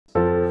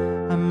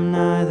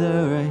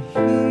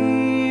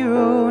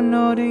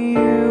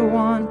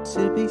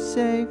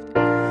saved.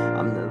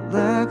 I'm the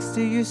Lex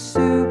to your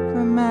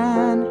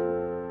Superman,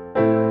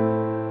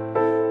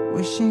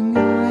 wishing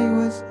I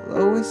was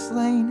Lois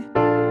Lane.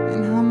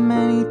 And how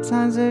many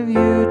times have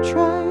you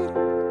tried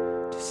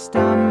to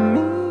stop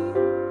me?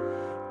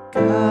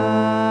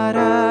 God,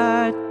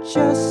 I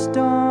just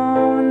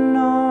don't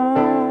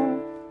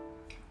know.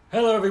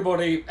 Hello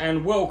everybody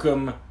and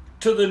welcome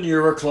to the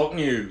Neuro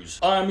News.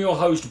 I am your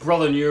host,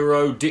 Brother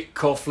Neuro, Dick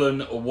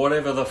Coughlin, or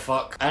whatever the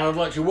fuck, and I'd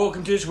like to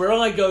welcome to this where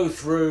I go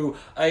through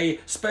a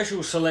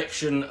special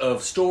selection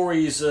of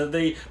stories,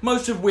 the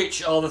most of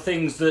which are the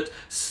things that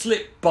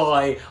slip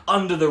by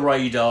under the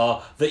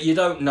radar that you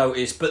don't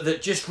notice, but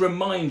that just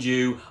remind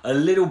you a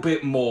little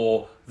bit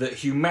more that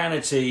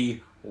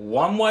humanity,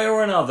 one way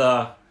or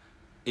another,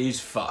 is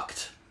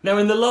fucked. Now,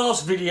 in the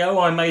last video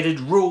I made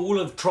a rule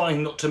of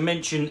trying not to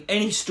mention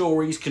any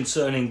stories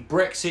concerning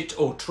Brexit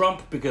or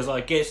Trump, because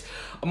I guess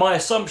my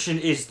assumption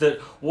is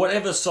that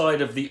whatever side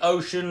of the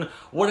ocean,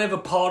 whatever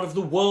part of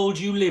the world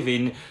you live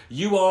in,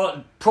 you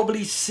are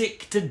probably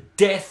sick to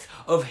death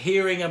of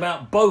hearing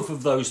about both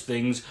of those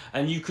things,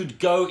 and you could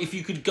go, if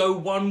you could go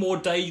one more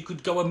day, you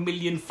could go a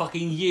million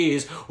fucking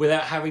years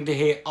without having to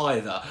hear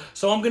either.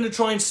 So I'm going to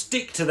try and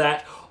stick to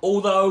that.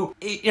 Although,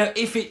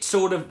 if it's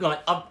sort of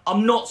like,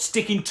 I'm not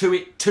sticking to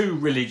it too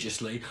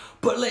religiously,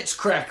 but let's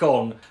crack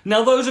on.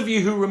 Now, those of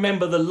you who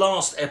remember the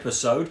last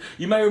episode,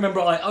 you may remember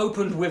I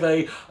opened with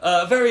a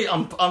very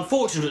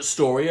unfortunate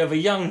story of a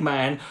young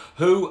man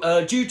who,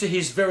 due to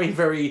his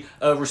very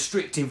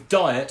restrictive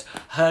diet,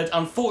 had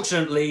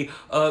unfortunately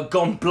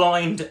gone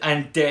blind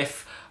and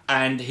deaf,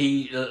 and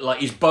he,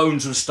 like, his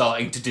bones were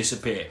starting to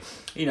disappear.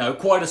 You know,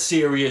 quite a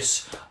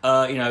serious,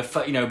 but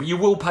you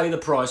will pay the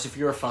price if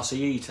you're a fussy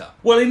eater.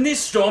 Well, in this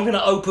story, I'm going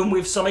to open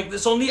with something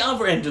that's on the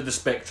other end of the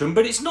spectrum,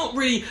 but it's not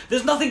really,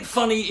 there's nothing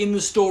funny in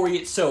the story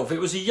itself. It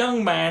was a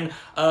young man,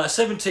 a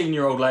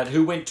 17-year-old lad,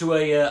 who went to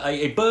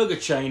a burger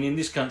chain in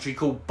this country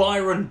called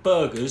Byron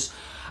Burgers,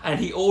 and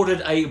he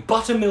ordered a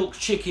buttermilk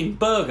chicken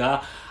burger,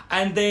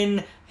 and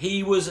then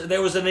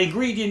there was an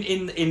ingredient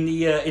in the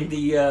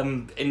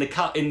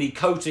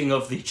coating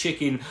of the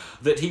chicken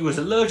that he was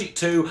allergic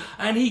to,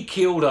 and he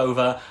keeled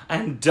over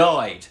and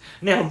died.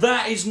 Now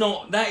that is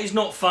not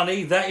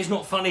funny. That is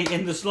not funny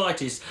in the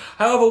slightest.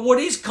 However, what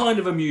is kind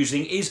of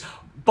amusing is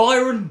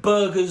Byron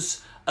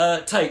Burgers'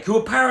 take, who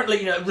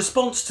apparently, the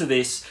response to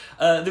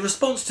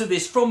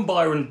this from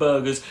Byron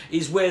Burgers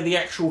is where the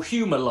actual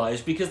humour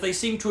lies, because they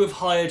seem to have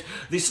hired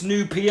this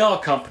new PR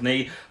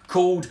company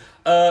called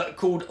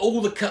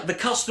the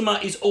customer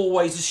is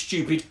always a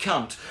stupid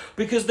cunt,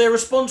 because their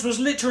response was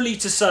literally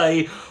to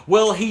say,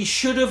 well, he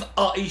should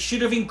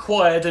have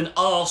inquired and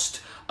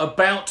asked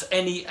about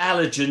any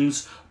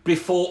allergens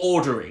before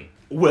ordering.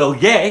 Well,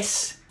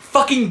 yes,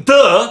 fucking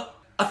duh.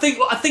 I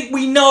think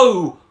we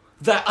know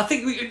that. I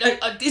think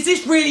is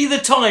this really the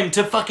time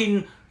to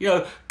fucking,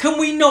 can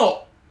we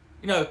not,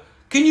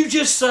 can you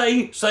just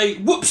say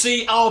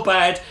whoopsie, our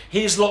bad,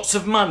 here's lots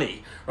of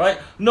money, right?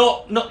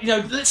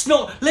 Let's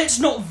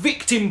not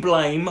victim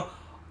blame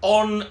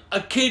on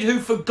a kid who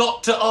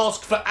forgot to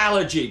ask for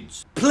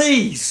allergens.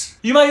 Please.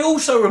 You may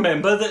also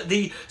remember that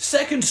the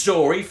second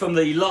story from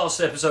the last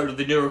episode of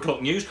the Neuro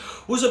News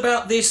was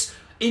about this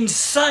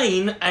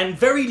insane and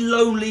very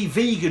lonely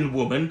vegan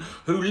woman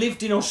who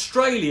lived in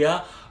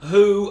Australia,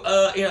 who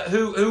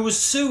was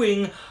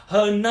suing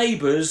her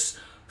neighbours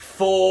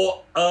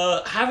for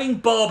having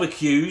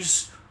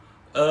barbecues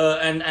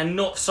and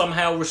not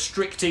somehow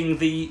restricting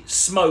the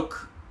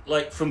smoke,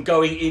 like, from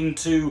going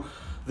into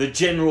the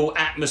general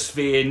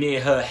atmosphere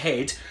near her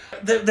head.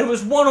 There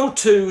was one or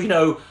two,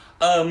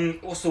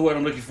 what's the word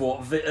I'm looking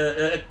for?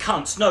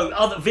 Cunts. No,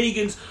 other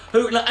vegans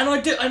who, and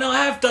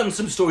I have done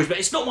some stories, but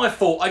it's not my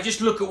fault. I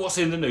just look at what's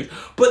in the news.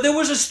 But there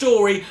was a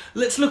story.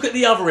 Let's look at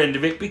the other end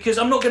of it, because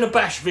I'm not going to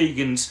bash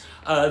vegans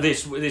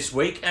this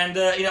week, and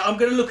I'm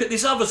going to look at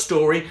this other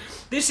story.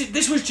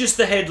 This was just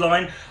the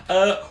headline.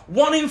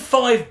 1 in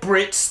 5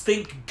 Brits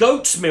think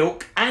goat's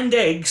milk and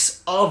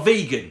eggs are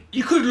vegan.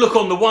 You could look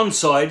on the one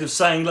side of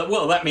saying, like,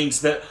 well, that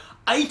means that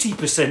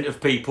 80% of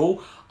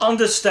people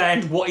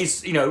understand what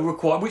is,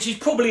 required, which is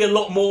probably a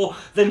lot more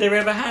than there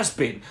ever has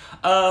been.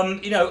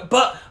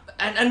 But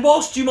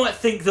whilst you might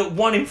think that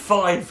 1 in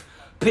 5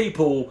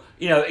 people,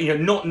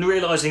 not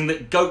realising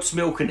that goat's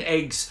milk and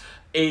eggs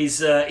is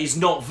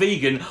not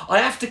vegan, I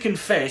have to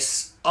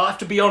confess, I have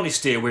to be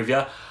honest here with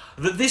you,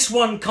 that this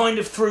one kind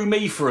of threw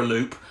me for a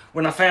loop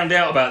when I found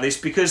out about this,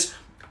 because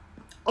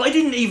I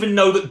didn't even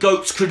know that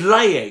goats could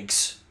lay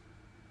eggs.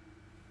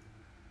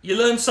 You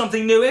learn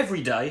something new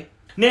every day.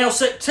 Now,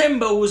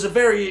 September was a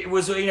very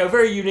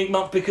unique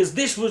month, because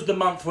this was the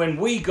month when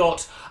we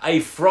got a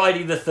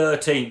Friday the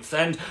 13th,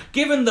 and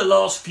given the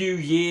last few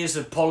years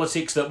of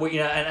politics that we,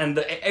 and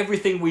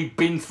everything we've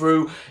been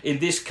through in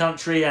this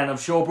country, and I'm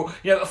sure,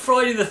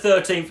 Friday the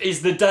 13th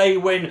is the day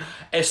when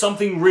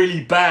something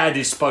really bad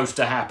is supposed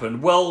to happen.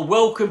 Well,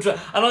 welcome to,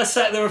 and I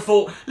sat there and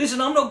thought, listen,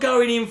 I'm not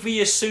going in for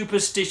your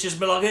superstitious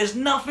malarkey. There's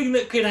nothing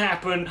that could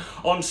happen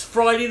on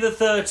Friday the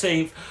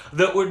 13th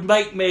that would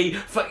make me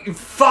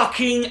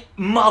fucking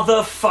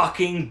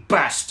motherfucking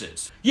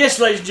bastards. Yes,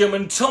 ladies and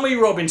gentlemen, Tommy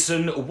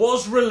Robinson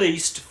was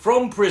released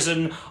from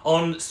prison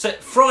on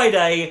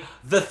Friday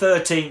the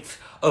 13th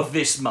of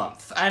this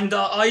month, and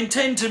I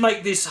intend to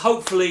make this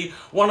hopefully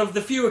one of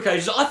the few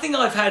occasions. I think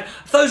I've had,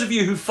 for those of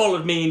you who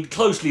followed me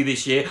closely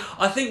this year,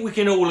 I think we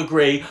can all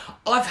agree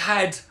I've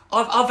had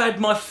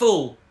my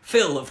full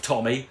fill of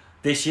Tommy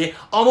this year.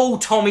 I'm all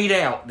Tommied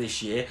out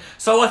this year.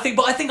 So I think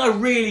I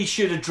really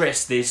should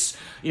address this.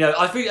 You know,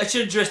 I think I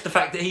should address the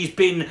fact that he's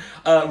been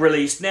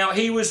released. Now,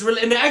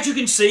 and as you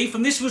can see,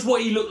 from this was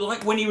what he looked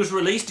like when he was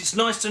released. It's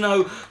nice to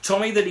know,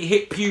 Tommy, that he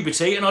hit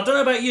puberty. And I don't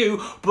know about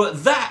you,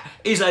 but that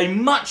is a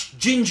much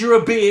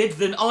gingerer beard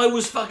than I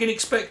was fucking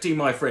expecting,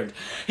 my friend.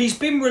 He's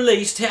been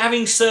released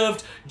having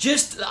served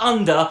just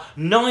under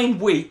 9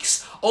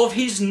 weeks of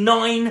his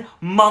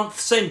 9-month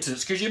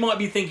sentence. Because you might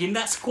be thinking,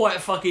 that's quite a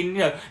fucking,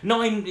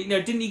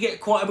 didn't he get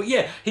quite a, but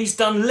yeah, he's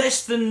done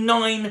less than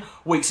 9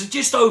 weeks, so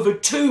just over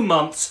 2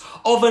 months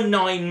of a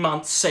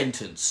 9-month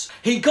sentence.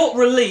 He got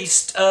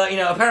released,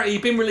 apparently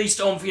he'd been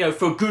released on,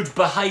 for good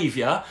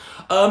behaviour.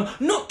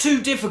 Not too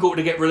difficult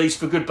to get released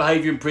for good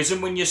behaviour in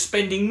prison when you're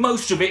spending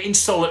most of it in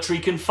solitary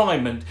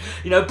confinement.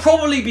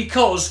 Probably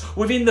because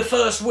within the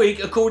first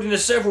week, according to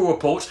several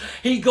reports,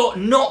 he got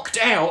knocked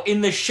out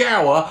in the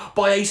shower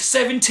by a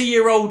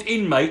 70-year-old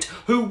inmate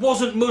who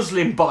wasn't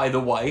Muslim, by the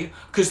way,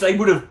 because they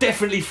would have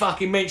definitely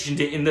fucking mentioned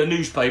it in the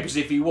newspapers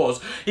if he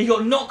was. He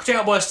got knocked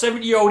out by a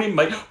 70-year-old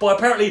inmate by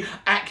apparently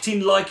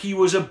acting like he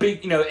was a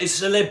big, a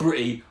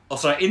celebrity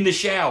in the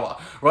shower,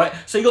 right?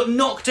 So he got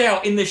knocked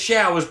out in the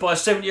showers by a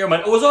 70-year-old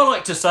man. Or as I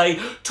like to say,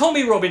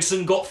 Tommy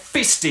Robinson got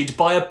fisted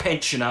by a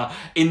pensioner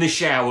in the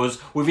showers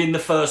within the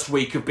first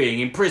week of being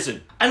in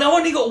prison. And I've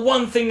only got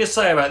one thing to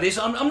say about this.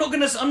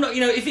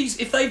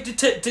 If they've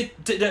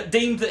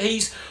deemed that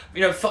he's,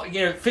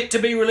 fit to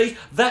be released,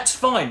 that's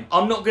fine.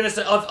 I'm not gonna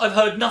say, I've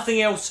heard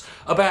nothing else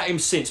about him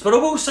since. But I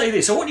will say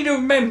this, I want you to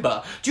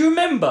remember, do you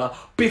remember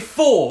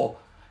before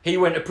he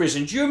went to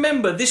prison? Do you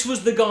remember this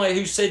was the guy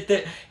who said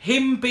that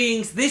him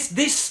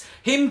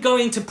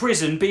going to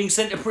prison, being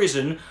sent to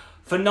prison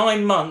for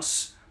 9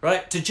 months,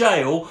 right, to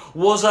jail,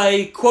 was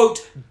a,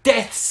 quote,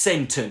 death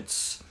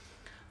sentence.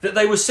 That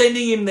they were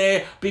sending him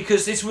there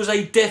because this was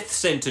a death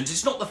sentence.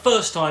 It's not the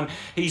first time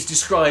he's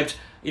described,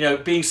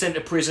 being sent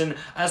to prison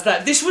as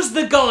that. This was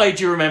the guy,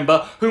 do you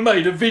remember, who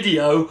made a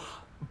video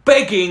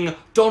begging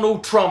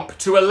Donald Trump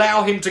to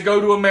allow him to go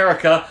to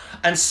America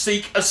and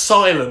seek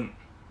asylum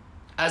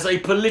as a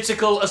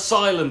political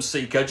asylum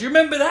seeker. Do you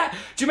remember that?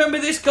 Do you remember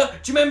this guy?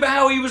 Do you remember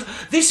how he was?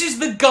 This is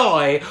the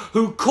guy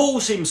who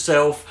calls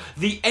himself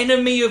the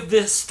enemy of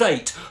the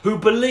state, who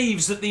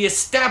believes that the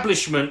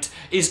establishment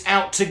is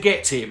out to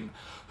get him,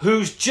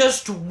 who's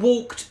just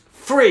walked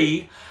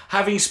free,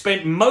 having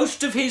spent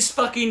most of his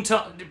fucking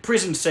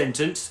prison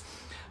sentence,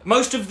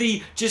 most of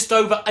the just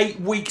over 8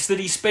 weeks that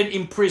he spent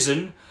in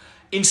prison,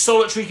 in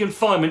solitary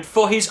confinement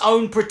for his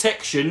own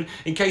protection,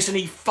 in case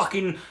any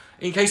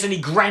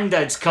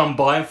granddads come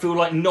by and feel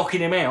like knocking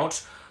him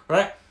out,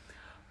 right?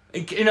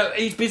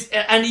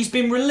 He's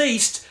been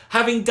released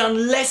having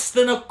done less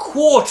than a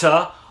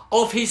quarter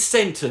of his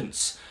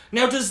sentence.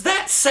 Now, does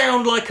that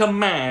sound like a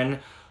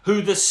man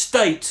who the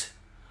state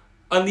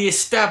and the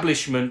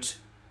establishment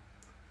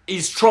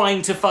is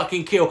trying to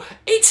fucking kill?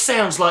 It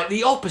sounds like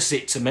the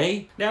opposite to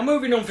me. Now,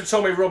 moving on for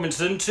Tommy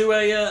Robinson to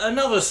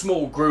another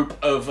small group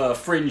of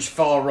fringe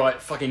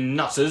far-right fucking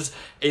nutters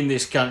in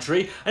this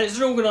country, and it's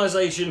an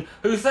organisation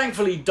who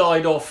thankfully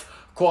died off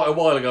quite a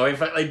while ago. In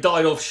fact, they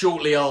died off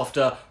shortly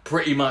after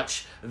pretty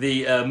much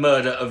the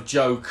murder of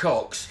Joe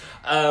Cox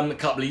a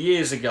couple of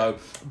years ago.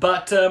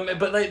 But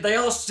they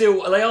are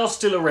still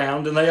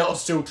around, and they are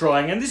still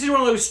trying. And this is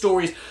one of those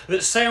stories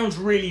that sounds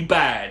really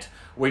bad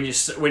when it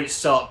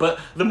starts, but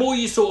the more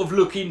you sort of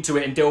look into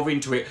it and delve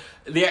into it,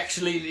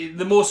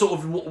 the more sort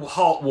of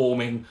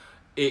heartwarming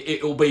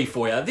it'll be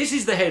for you. This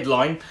is the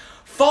headline: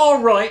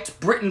 Far-right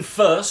Britain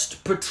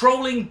First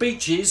patrolling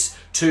beaches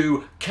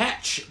to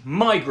catch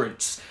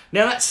migrants.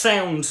 Now that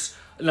sounds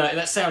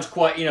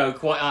quite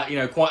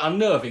quite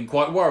unnerving,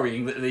 quite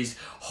worrying, that these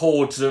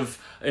hordes of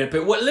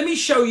people. Well, let me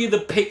show you the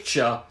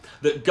picture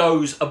that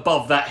goes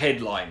above that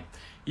headline.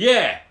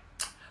 Yeah.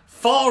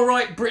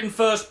 Far-right Britain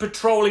First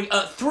patrolling.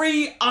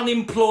 3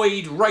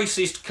 unemployed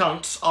racist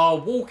cunts are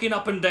walking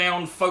up and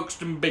down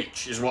Folkestone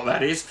Beach, is what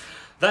that is.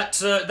 That's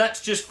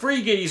just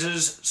 3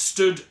 geezers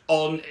stood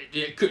on.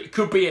 It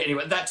could be it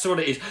anyway. That's what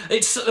it is.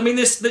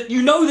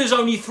 There's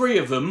only 3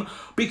 of them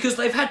because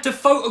they've had to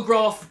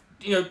photograph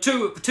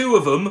two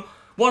of them,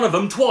 one of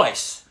them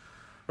twice,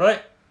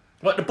 right?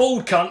 Like the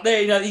bald cunt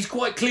there, he's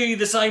quite clearly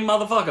the same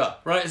motherfucker,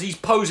 right? As he's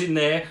posing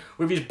there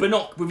with his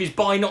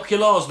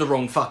binoculars the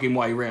wrong fucking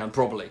way round,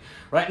 probably,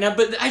 right? Now,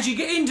 but as you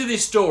get into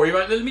this story,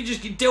 right, let me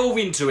just delve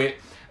into it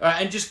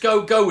and just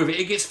go with it.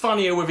 It gets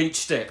funnier with each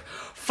step.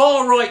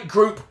 Far-right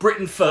group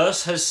Britain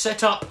First has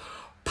set up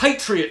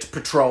Patriot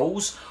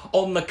patrols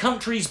on the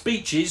country's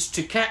beaches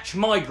to catch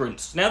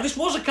migrants. Now, this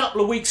was a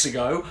couple of weeks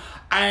ago,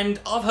 and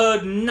I've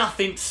heard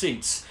nothing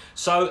since.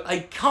 So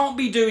they can't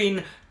be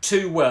doing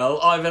too well.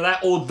 Either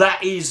that or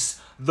that is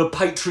the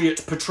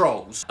Patriot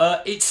Patrols.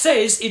 It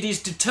says it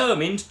is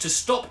determined to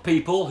stop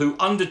people who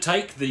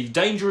undertake the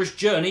dangerous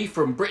journey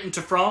from Britain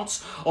to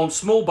France on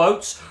small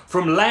boats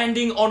from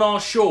landing on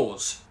our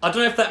shores. I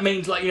don't know if that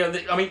means, like, you know,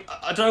 I mean,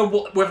 I don't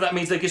know whether that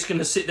means they're just going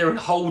to sit there and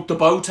hold the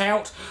boat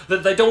out,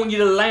 that they don't want you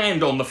to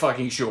land on the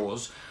fucking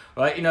shores,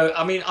 right? You know,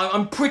 I mean,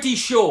 I'm pretty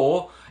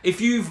sure if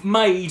you've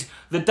made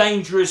the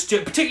dangerous,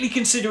 particularly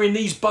considering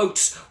these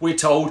boats, we're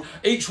told,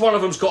 each one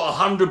of them's got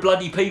 100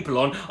 bloody people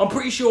on, I'm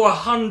pretty sure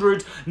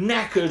 100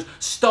 knackered,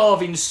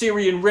 starving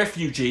Syrian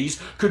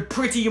refugees could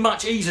pretty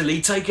much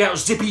easily take out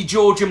Zippy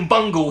George and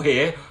Bungle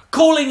here.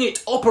 Calling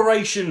it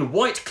Operation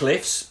White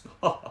Cliffs,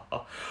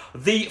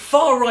 the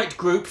far-right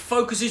group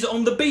focuses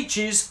on the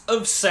beaches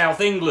of South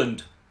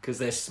England, because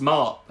they're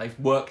smart, they've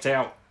worked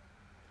out.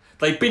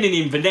 They've been in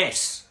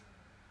Inverness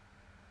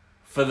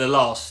for the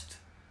last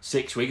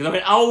 6 weeks. I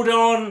mean, hold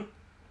on.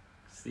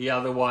 It's the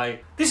other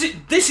way. This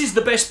is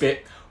the best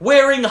bit.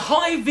 Wearing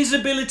high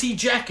visibility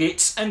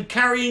jackets and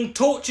carrying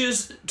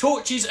torches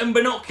and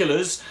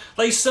binoculars,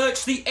 they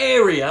search the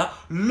area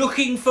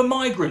looking for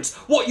migrants.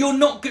 What do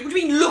you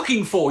mean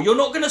looking for? You're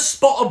not going to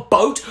spot a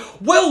boat?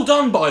 Well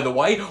done, by the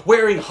way,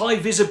 wearing high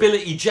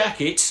visibility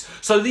jackets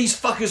so these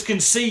fuckers can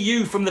see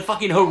you from the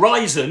fucking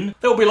horizon.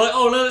 They'll be like,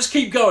 oh no, let's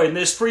keep going.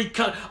 There's free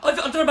I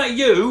don't know about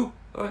you.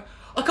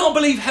 I can't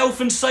believe health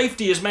and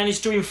safety has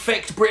managed to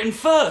infect Britain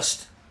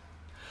first.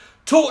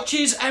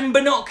 Torches and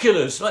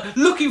binoculars, like,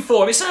 looking for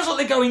them. It sounds like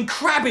they're going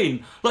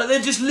crabbing, like they're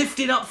just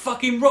lifting up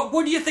fucking rock.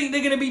 What do you think they're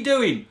going to be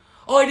doing?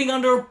 Hiding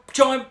under a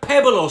giant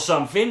pebble or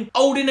something?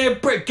 Holding their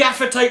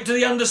gaffer tape to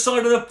the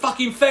underside of the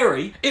fucking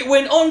ferry? It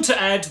went on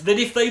to add that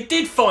if they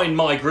did find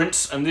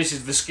migrants, and this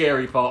is the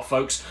scary part,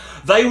 folks,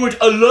 they would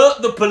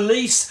alert the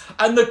police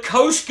and the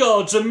Coast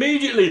Guards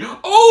immediately.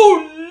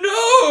 Oh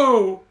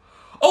no!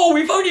 Oh,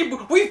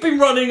 we've been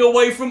running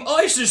away from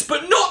ISIS,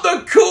 but not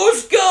the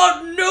Coast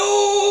Guard,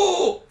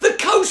 no! The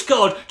Coast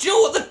Guard, do you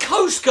know what the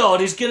Coast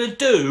Guard is going to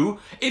do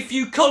if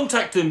you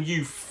contact them,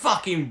 you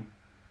fucking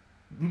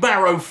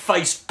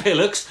marrow-faced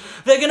pillocks?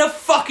 They're going to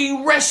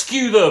fucking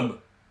rescue them!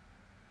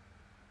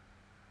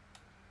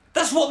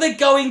 That's what they're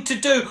going to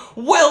do.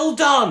 Well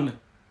done!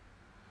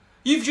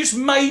 You've just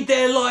made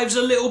their lives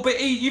a little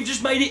bit you've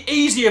just made it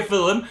easier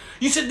for them.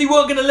 You said they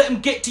weren't going to let them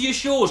get to your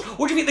shores.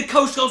 What do you think the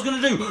Coast Guard's going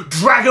to do?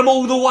 Drag them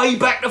all the way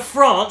back to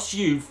France?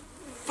 You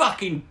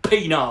fucking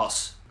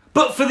peen-arse.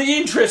 But for the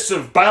interests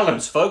of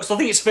balance, folks, I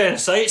think it's fair to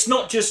say it's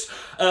not just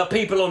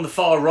people on the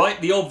far right,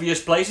 the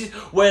obvious places,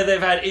 where they've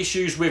had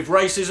issues with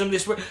racism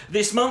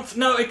this month.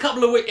 No,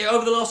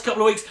 over the last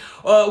couple of weeks,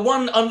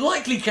 one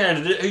unlikely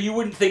candidate who you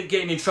wouldn't think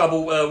getting in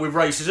trouble with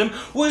racism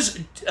was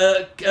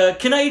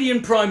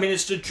Canadian Prime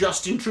Minister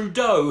Justin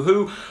Trudeau,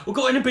 who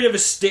got in a bit of a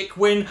stick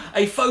when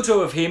a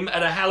photo of him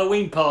at a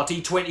Halloween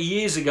party 20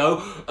 years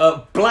ago,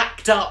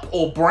 blacked up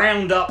or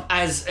browned up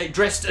as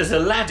dressed as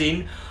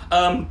Aladdin,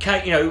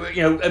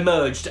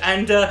 emerged,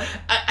 and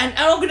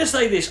I'm going to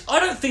say this: I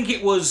don't think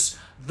it was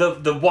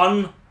the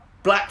one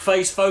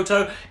blackface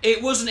photo.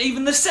 It wasn't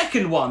even the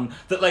second one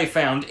that they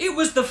found. It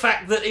was the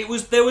fact that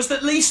there was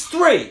at least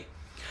 3.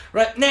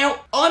 Right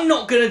now, I'm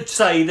not going to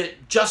say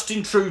that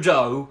Justin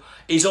Trudeau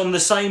is on the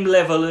same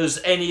level as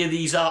any of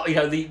these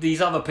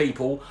these other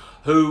people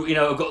who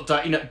have got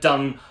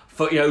done.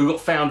 Who got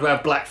found to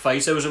have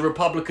blackface. There was a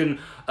Republican,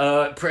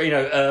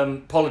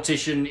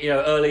 politician,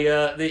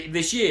 earlier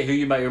this year, who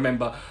you may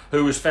remember,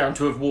 who was found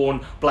to have worn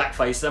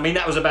blackface. I mean,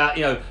 that was about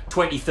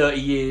 20, 30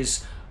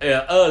 years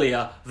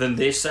earlier than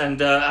this,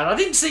 and I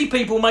didn't see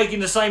people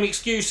making the same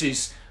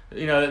excuses,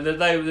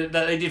 that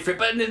they did for it.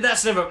 But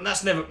that's never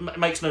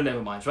makes no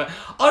never minds, right?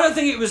 I don't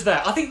think it was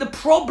that. I think the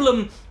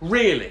problem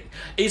really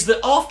is that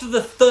after the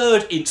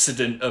 3rd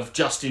incident of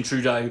Justin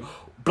Trudeau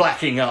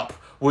blacking up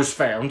was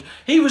found,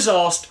 he was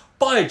asked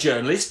by a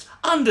journalist,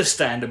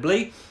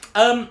 understandably,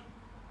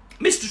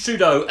 Mr.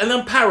 Trudeau, and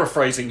I'm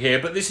paraphrasing here,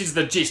 but this is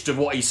the gist of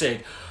what he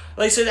said.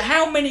 They said,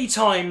 how many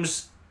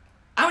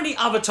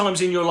other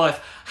times in your life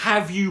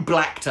have you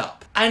blacked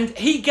up? And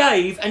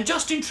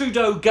Justin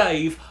Trudeau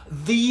gave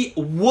the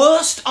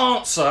worst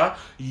answer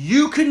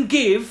you can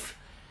give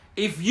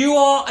if you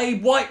are a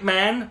white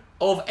man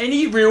of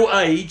any real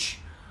age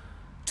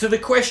to the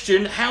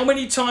question, how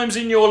many times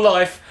in your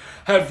life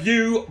have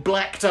you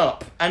blacked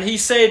up? And he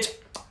said,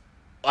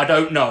 I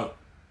don't know.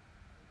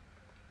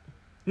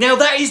 Now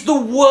that is the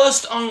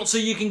worst answer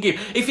you can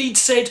give. If he'd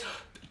said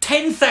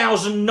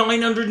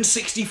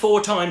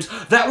 10,964 times,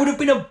 that would have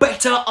been a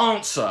better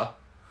answer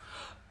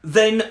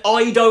than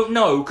I don't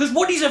know. Because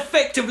what he's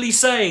effectively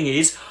saying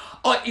is,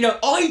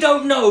 I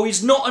don't know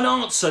is not an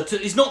answer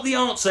is not the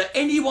answer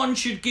anyone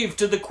should give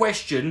to the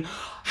question,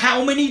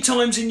 how many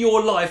times in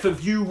your life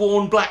have you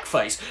worn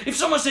blackface? If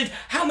someone said,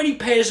 how many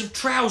pairs of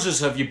trousers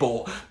have you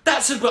bought?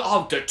 That's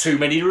too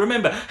many to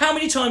remember. How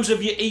many times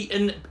have you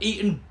eaten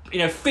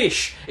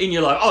fish in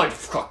your life? Oh,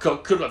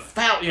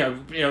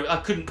 I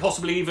couldn't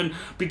possibly even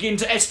begin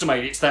to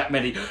estimate it's that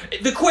many.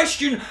 The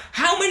question,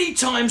 how many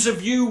times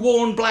have you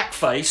worn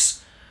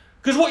blackface?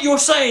 Because what you're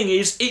saying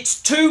is,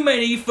 it's too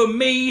many for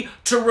me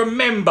to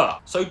remember.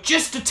 So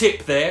just a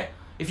tip there.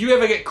 if you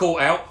ever get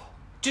caught out,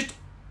 just,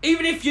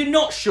 even if you're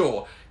not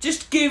sure,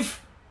 just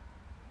give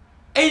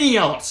any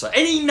answer,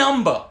 any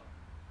number.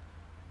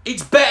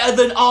 It's better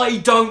than I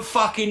don't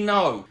fucking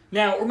know.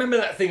 Now, remember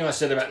that thing I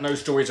said about no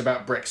stories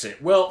about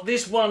Brexit? Well,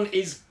 this one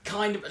is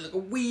kind of a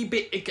wee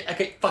bit...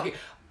 Okay, fuck it.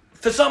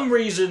 For some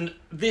reason,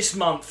 this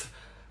month,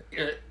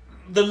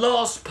 the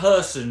last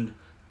person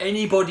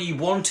anybody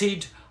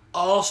wanted,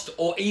 asked,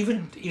 or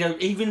even,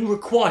 even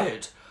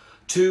required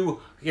to,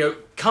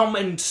 come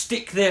and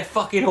stick their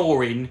fucking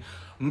oar in,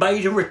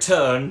 made a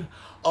return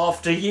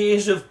after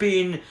years of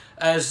being,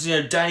 as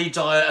Danny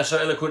Dyer so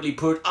eloquently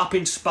put, up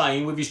in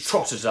Spain with his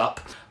trotters up.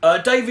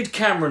 David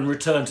Cameron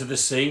returned to the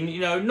scene,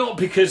 not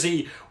because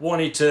he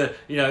wanted to,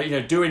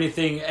 do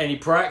anything any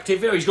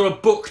proactive. He's got a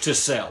book to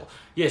sell.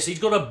 Yes, he's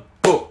got a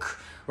book,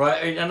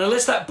 right? And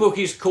unless that book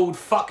is called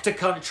Fucked a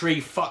Country,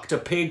 Fucked a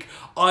Pig,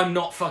 I'm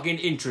not fucking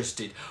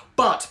interested.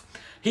 But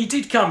he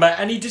did come back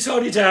and he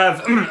decided to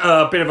have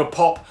a bit of a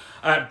pop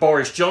at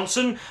Boris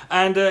Johnson,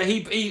 and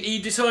he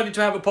decided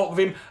to have a pop with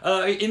him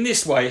in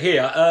this way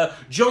here.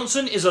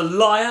 Johnson is a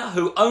liar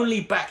who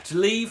only backed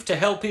Leave to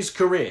help his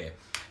career.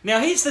 Now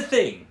here's the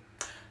thing,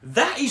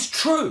 that is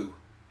true.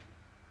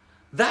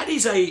 That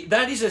is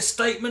a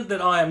statement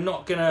that I am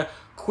not going to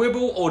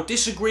quibble or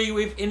disagree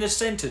with in a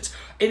sentence,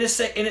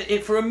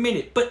 for a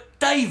minute. But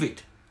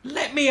David,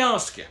 let me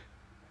ask you,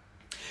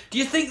 do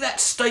you think that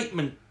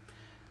statement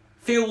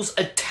feels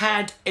a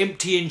tad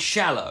empty and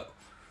shallow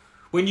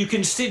when you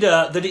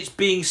consider that it's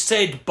being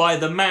said by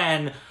the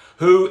man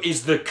who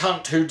is the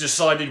cunt who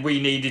decided we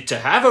needed to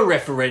have a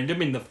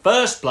referendum in the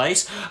first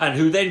place, and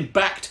who then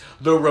backed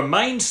the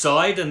Remain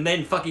side and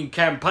then fucking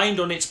campaigned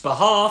on its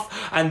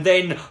behalf and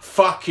then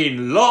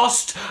fucking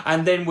lost,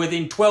 and then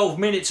within 12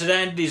 minutes had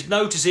handed his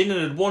notice in and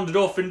had wandered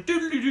off and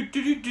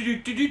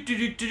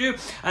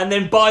and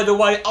then, by the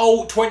way,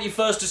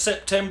 21st of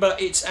September,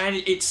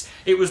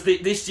 it was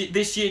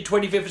this year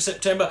 25th of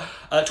September,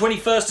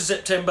 21st of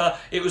September,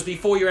 it was the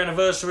 4-year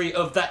anniversary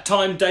of that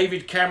time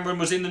David Cameron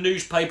was in the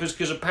newspapers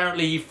because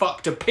apparently he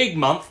fucked a pig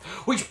month,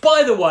 which,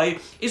 by the way,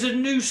 is a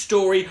news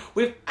story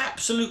with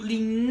absolutely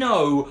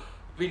no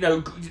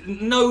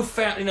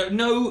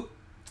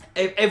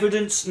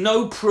evidence,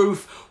 no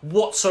proof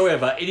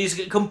whatsoever. It is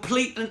a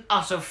complete and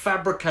utter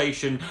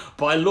fabrication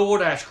by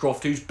Lord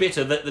Ashcroft, who's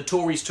bitter that the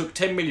Tories took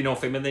 10 million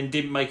off him and then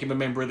didn't make him a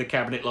member of the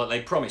cabinet like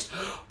they promised.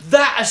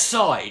 That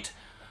aside,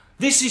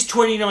 this is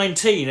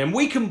 2019 and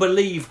we can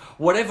believe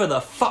whatever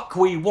the fuck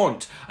we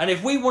want. And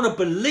if we want to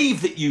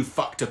believe that you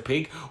fucked a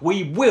pig,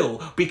 we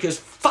will, because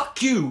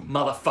fuck you,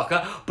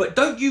 motherfucker. But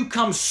don't you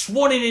come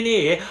swanning in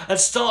here and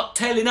start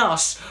telling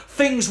us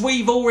things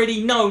we've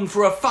already known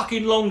for a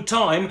fucking long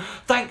time.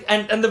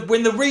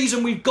 When the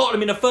reason we've got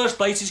them in the first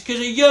place is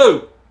because of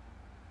you.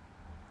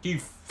 You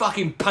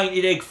fucking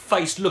painted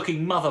egg-faced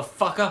looking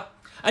motherfucker.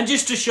 And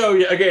just to show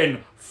you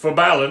again, for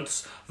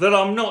balance, that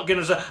I'm not going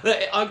to say...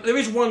 There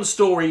is one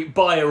story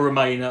by a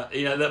Remainer,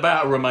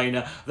 about a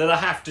Remainer, that I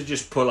have to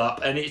just pull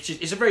up, and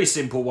it's a very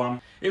simple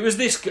one. It was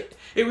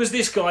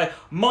this guy,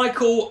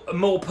 Michael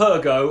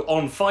Morpurgo,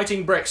 on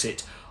Fighting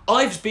Brexit.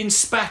 I've been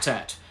spat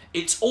at.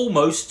 It's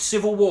almost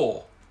civil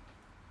war.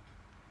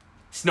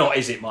 It's not,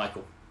 is it,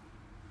 Michael?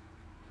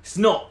 It's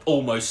not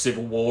almost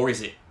civil war,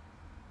 is it?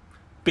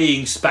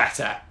 Being spat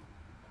at.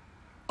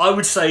 I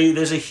would say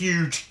there's a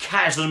huge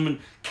chasm and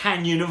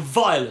canyon of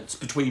violence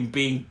between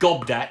being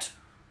gobbed at,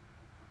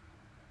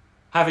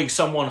 having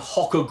someone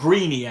hock a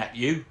greenie at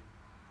you,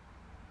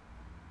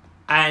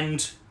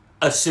 and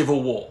a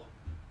civil war.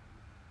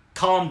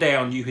 Calm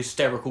down, you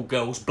hysterical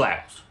girl's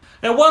blouse.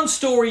 Now, one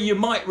story you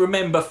might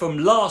remember from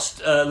the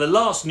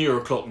last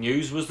Neuro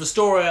news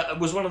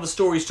was one of the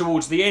stories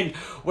towards the end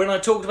when I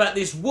talked about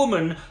this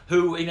woman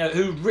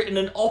who'd written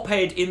an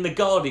op-ed in The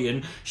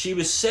Guardian. She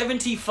was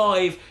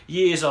 75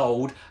 years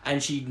old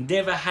and she'd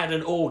never had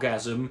an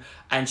orgasm,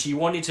 and she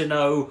wanted to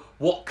know,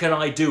 what can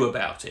I do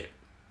about it?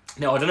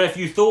 Now, I don't know if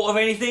you thought of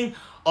anything.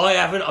 I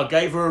haven't. I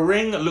gave her a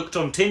ring, looked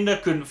on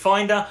Tinder, couldn't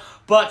find her.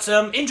 But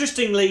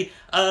interestingly,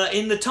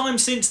 in the time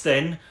since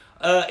then,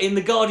 in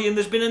The Guardian,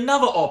 there's been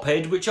another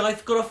op-ed which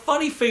I've got a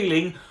funny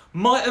feeling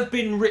might have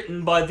been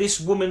written by this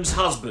woman's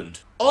husband.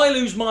 I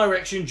lose my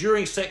erection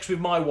during sex with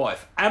my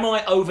wife. Am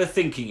I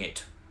overthinking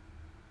it?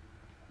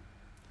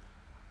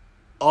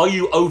 Are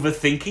you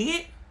overthinking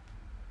it?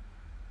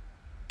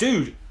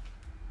 Dude,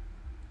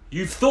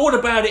 you've thought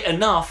about it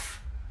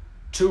enough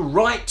to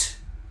write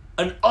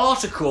an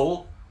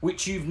article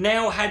which you've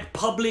now had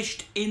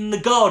published in The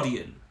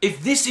Guardian.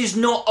 If this is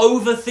not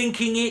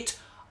overthinking it,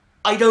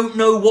 I don't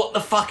know what the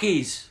fuck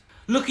is.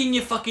 Look in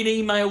your fucking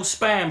email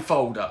spam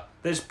folder.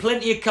 There's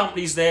plenty of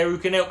companies there who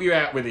can help you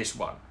out with this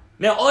one.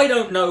 Now, I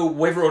don't know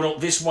whether or not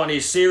this one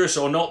is serious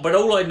or not, but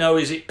all I know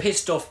is it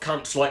pissed off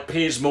cunts like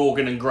Piers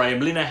Morgan and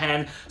Graham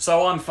Linehan,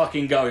 so I'm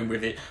fucking going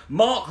with it.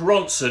 Mark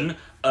Ronson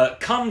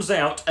comes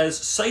out as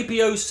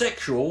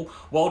sapiosexual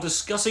while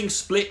discussing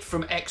split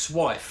from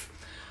ex-wife.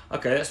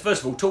 Okay, that's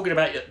first of all, talking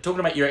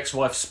about your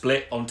ex-wife's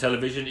split on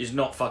television is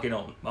not fucking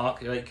on,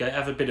 Mark. Okay,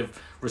 have a bit of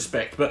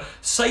respect. But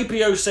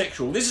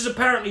sapiosexual, this is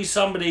apparently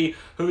somebody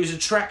who is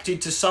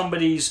attracted to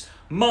somebody's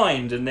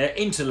mind and their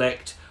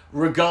intellect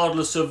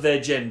regardless of their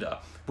gender.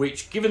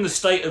 Which, given the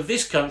state of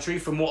this country,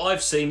 from what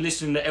I've seen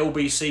listening to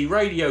LBC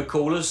radio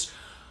callers,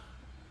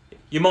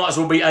 you might as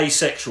well be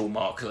asexual,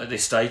 Mark, at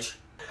this stage.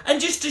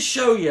 And just to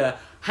show you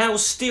how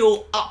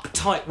still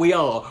uptight we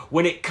are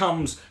when it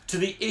comes to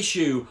the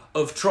issue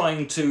of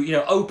trying to, you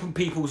know, open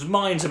people's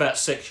minds about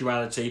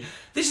sexuality,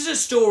 this is a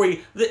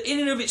story that in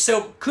and of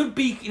itself could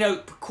be, you know,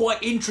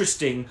 quite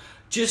interesting,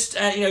 just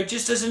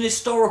just as an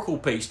historical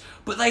piece,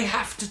 but they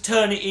have to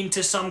turn it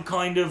into some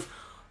kind of,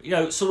 you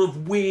know, sort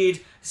of weird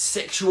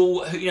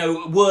sexual, you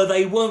know, were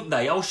they, weren't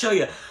they? I'll show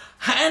you.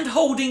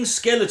 Hand-holding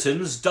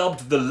skeletons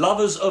dubbed the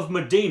Lovers of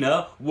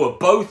Medina were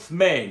both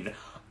men.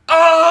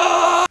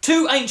 Ah!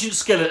 Two ancient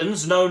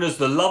skeletons known as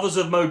the Lovers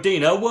of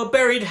Modena were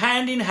buried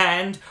hand in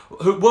hand,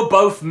 who were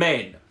both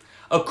men,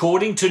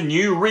 according to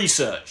new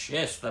research.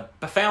 Yes,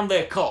 they found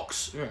their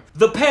cocks. Yeah.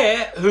 The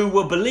pair, who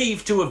were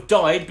believed to have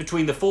died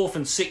between the 4th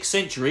and 6th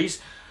centuries,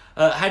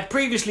 had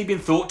previously been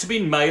thought to be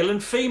male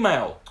and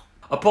female.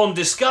 Upon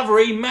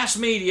discovery, mass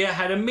media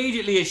had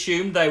immediately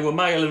assumed they were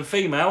male and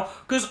female,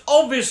 because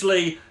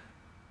obviously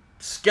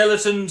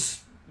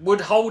skeletons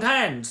would hold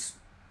hands.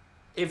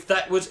 If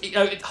that was, you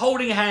know,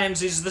 holding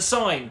hands is the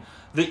sign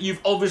that you've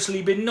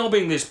obviously been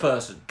knobbing this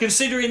person.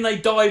 Considering they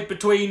died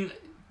between,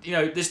 you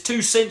know, there's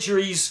 2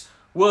 centuries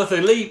worth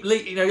of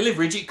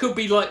leverage, it could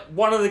be like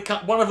one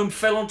of them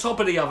fell on top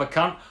of the other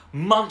cunt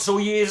months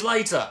or years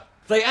later.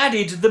 They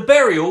added the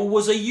burial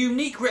was a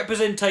unique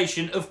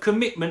representation of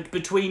commitment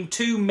between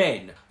 2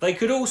 men. They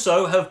could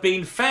also have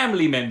been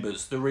family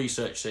members, the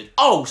research said.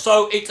 Oh,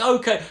 so it's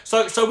okay.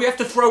 So we have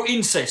to throw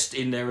incest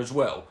in there as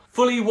well.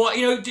 Fully what,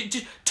 you know,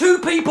 2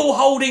 people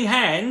holding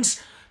hands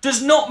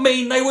does not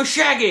mean they were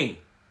shagging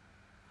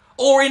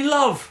or in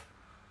love.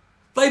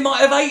 They might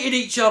have hated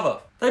each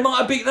other. They might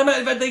have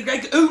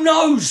had, who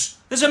knows?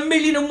 There's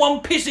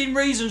 1,000,001 pissing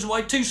reasons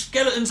why 2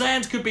 skeletons'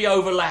 hands could be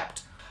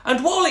overlapped.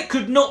 And while it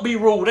could not be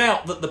ruled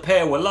out that the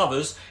pair were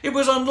lovers, it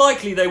was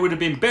unlikely they would have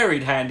been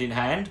buried hand in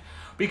hand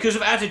because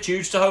of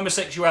attitudes to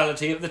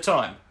homosexuality at the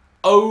time.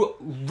 Oh,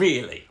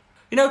 really?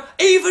 You know,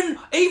 even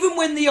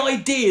when the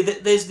idea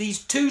that there's these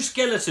 2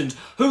 skeletons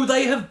who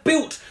they have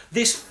built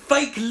this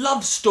fake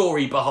love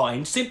story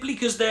behind simply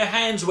because their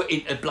hands were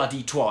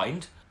bloody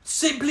twined,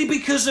 simply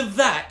because of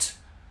that.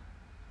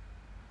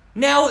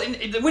 Now,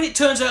 when it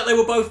turns out they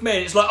were both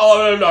men, it's like,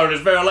 oh no,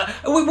 it's very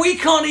like we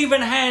can't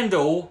even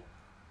handle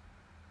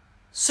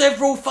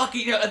several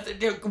fucking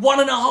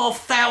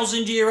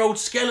 1,500-year-old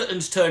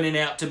skeletons turning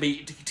out to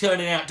be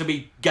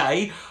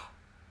gay.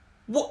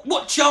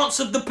 What chance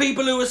have the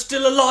people who are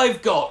still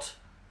alive got?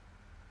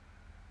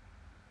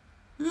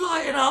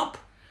 Lighten up.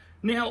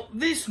 Now,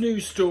 this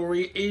news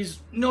story is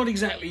not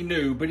exactly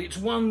new, but it's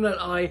one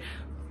that I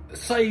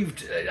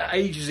saved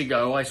ages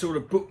ago. I sort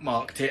of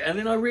bookmarked it, and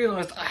then I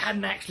realised I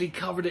hadn't actually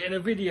covered it in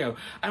a video.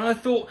 And I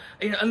thought,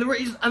 you know, and the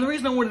reason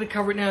I wanted to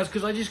cover it now is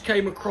because I just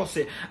came across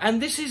it.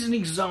 And this is an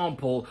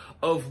example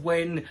of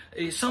when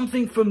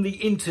something from the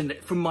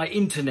internet, from my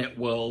internet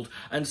world,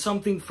 and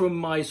something from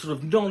my sort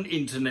of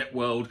non-internet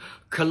world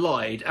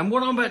collide. And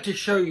what I'm about to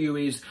show you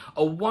is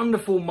a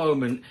wonderful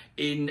moment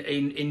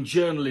in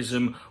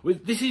journalism.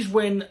 This is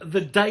when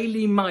the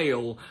Daily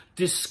Mail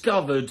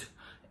discovered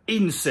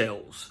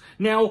incels.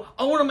 Now,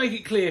 I want to make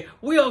it clear,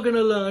 we are going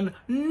to learn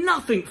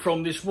nothing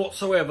from this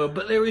whatsoever,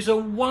 but there is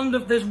there's one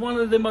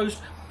of the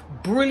most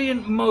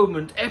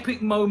brilliant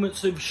epic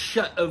moments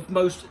of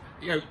most,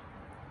 you know,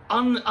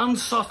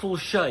 unsubtle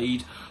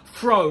shade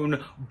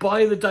thrown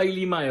by the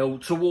Daily Mail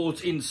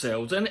towards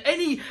incels. And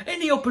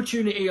any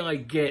opportunity I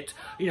get,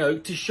 you know,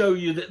 to show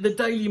you that the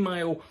Daily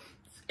Mail,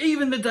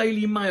 even the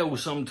Daily Mail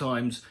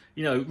sometimes,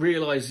 you know,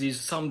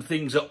 realises some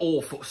things are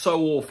awful, so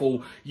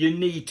awful, you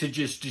need to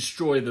just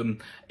destroy them,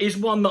 is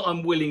one that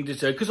I'm willing to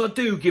say, because I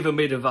do give a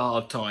bit of a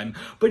hard time.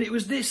 But it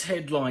was this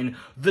headline: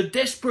 the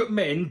desperate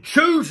men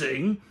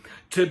choosing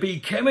to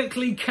be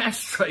chemically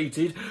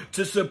castrated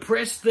to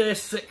suppress their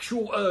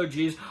sexual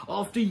urges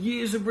after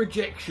years of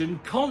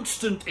rejection,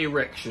 constant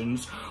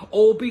erections,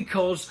 or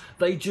because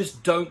they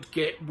just don't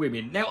get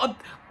women. Now,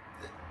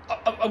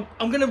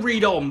 I'm going to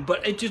read on,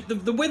 but it just the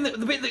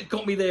bit that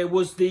got me there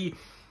was the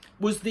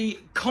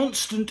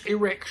constant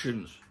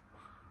erections,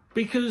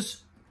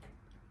 because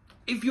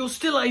if you're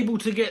still able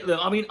to get them,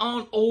 I mean,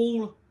 aren't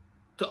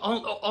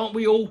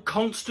we all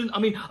constant? I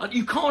mean,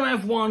 you can't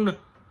have one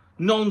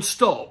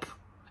non-stop.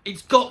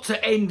 It's got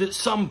to end at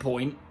some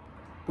point,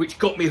 which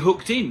got me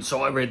hooked in,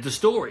 so I read the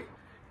story.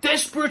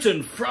 Desperate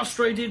and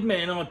frustrated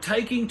men are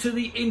taking to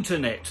the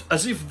internet,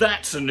 as if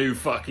that's a new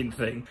fucking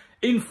thing.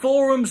 In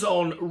forums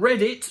on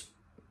Reddit,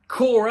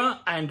 Quora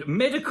and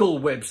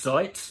medical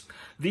websites,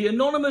 the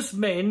anonymous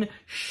men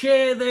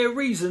share their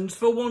reasons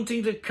for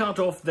wanting to cut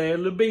off their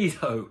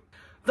libido.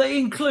 They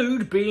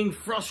include being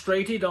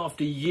frustrated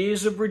after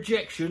years of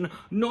rejection,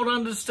 not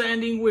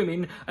understanding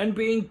women, and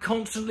being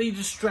constantly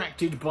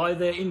distracted by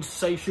their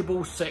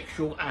insatiable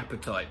sexual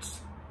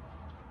appetites.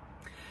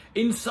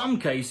 In some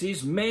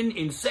cases, men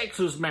in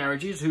sexless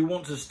marriages who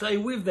want to stay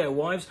with their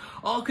wives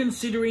are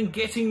considering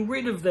getting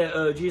rid of their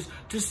urges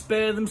to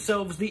spare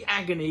themselves the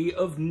agony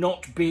of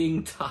not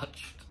being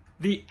touched.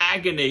 The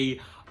agony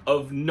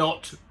of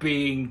not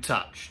being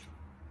touched.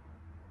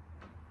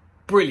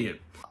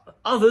 Brilliant.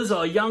 Others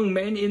are young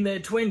men in their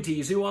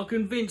 20s who are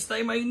convinced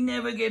they may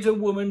never get a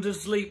woman to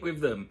sleep with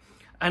them.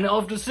 And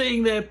after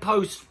seeing their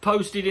post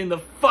posted in the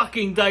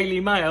fucking Daily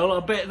Mail,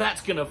 I bet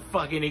that's going to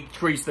fucking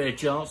increase their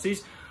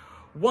chances.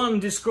 One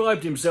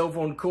described himself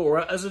on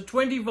Quora as a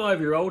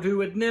 25-year-old who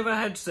had never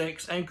had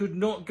sex and could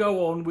not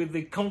go on with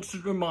the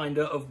constant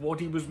reminder of what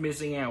he was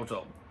missing out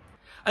on.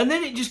 And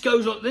then it just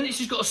goes on, then it's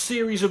just got a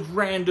series of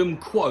random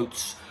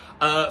quotes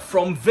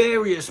from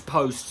various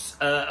posts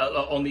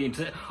on the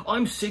internet.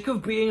 I'm sick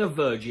of being a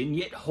virgin,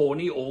 yet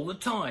horny all the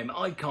time.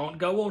 I can't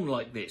go on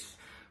like this.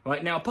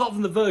 Right, now, apart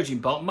from the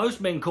virgin part, most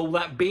men call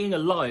that being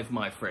alive,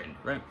 my friend.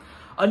 Right?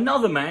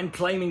 Another man,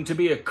 claiming to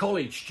be a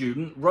college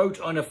student, wrote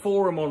on a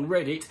forum on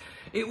Reddit,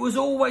 "It was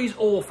always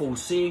awful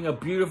seeing a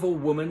beautiful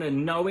woman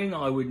and knowing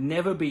I would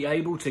never be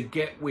able to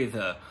get with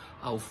her.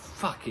 Oh,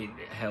 fucking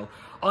hell.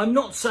 I'm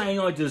not saying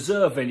I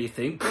deserve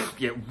anything."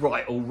 Yeah,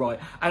 right, all right.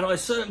 "And I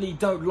certainly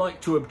don't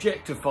like to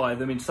objectify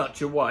them in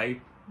such a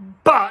way.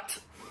 But,"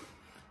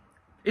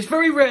 it's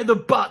very rare the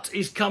 "but"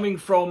 is coming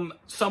from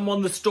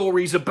someone the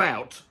story's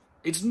about.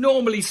 It's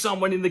normally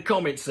someone in the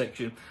comments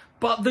section.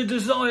 "But the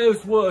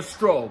desires were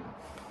strong."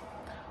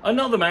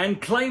 Another man,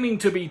 claiming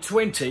to be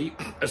 20,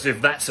 as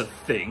if that's a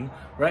thing,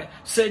 right,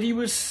 said he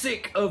was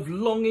sick of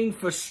longing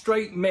for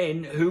straight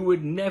men who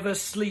would never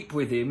sleep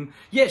with him.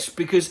 Yes,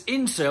 because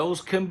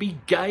incels can be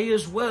gay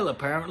as well,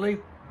 apparently.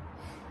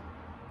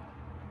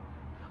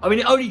 I mean,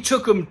 it only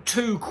took them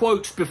 2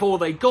 quotes before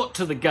they got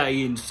to the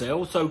gay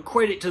incel, so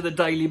credit to the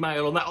Daily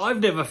Mail on that.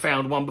 I've never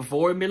found one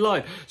before in my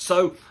life,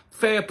 so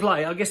fair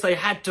play. I guess they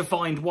had to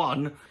find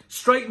one.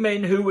 Straight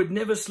men who would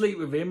never sleep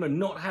with him and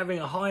not having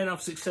a high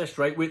enough success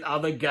rate with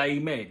other gay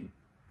men.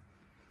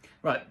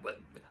 Right,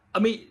 I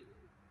mean,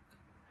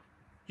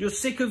 you're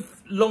sick of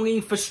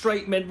longing for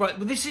straight men, right?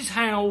 But this is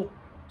how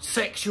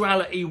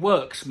sexuality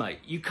works, mate.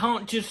 You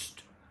can't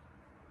just,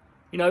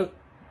 you know,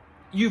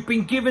 you've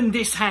been given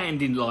this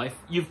hand in life.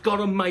 You've got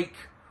to make,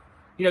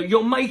 you know,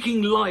 you're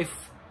making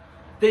life.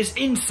 There's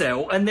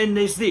incel and then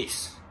there's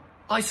this.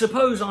 I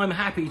suppose I'm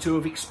happy to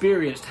have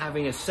experienced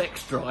having a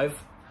sex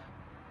drive.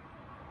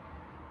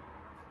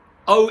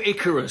 O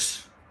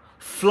Icarus,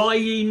 fly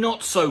ye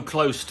not so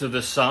close to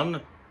the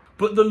sun.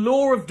 But the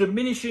law of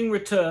diminishing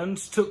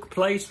returns took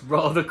place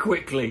rather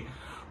quickly.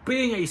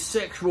 Being a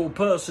sexual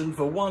person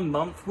for 1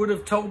 month would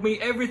have told me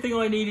everything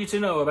I needed to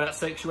know about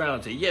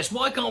sexuality. Yes,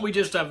 why can't we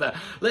just have that?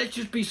 Let's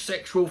just be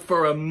sexual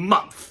for a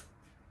month.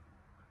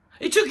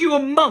 It took you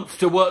a month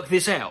to work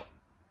this out.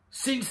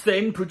 Since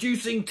then,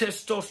 producing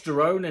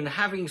testosterone and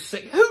having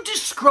sex... Who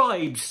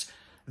describes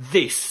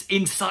this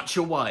in such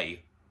a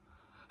way?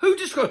 Who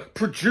describes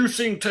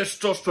producing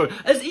testosterone?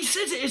 As he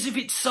says it as if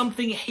it's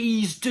something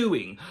he's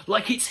doing.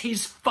 Like it's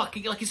his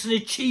fucking... Like it's an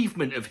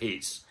achievement of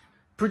his.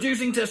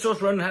 Producing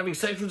testosterone and having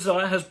sexual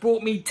desire has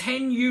brought me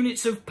 10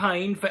 units of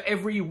pain for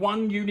every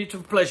 1 unit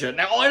of pleasure.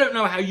 Now, I don't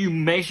know how you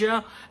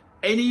measure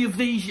any of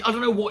these. I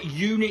don't know what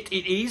unit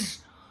it is.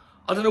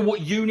 I don't know what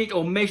unit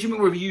or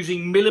measurement. We're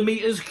using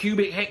millimeters,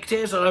 cubic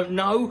hectares. I don't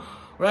know,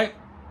 right?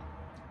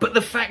 But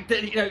the fact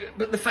that, you know,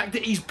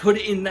 he's put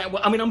it in that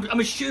way. I mean, I'm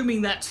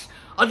assuming that's...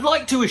 I'd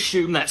like to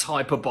assume that's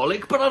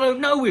hyperbolic, but I don't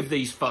know with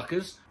these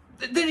fuckers.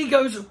 Then he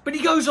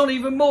goes on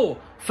even more.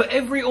 For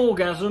every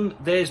orgasm,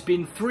 there's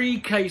been 3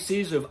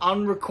 cases of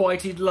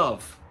unrequited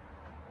love.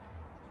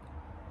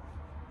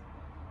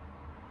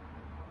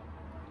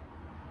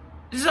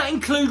 Does that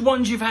include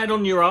ones you've had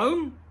on your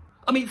own?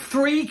 I mean,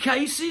 3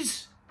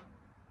 cases?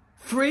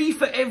 3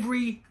 for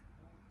every...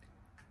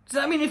 Does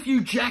that mean if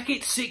you jack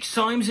it 6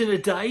 times in a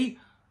day,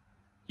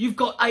 you've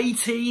got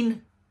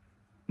 18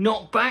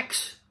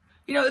 knockbacks?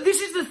 You know,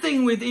 this is the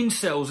thing with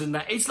incels and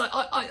that. It's like,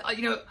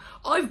 you know,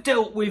 I've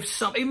dealt with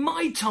some... In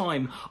my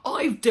time,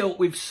 I've dealt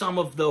with some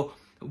of the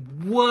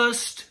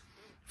worst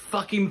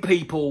fucking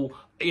people,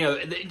 you know,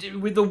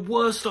 with the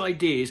worst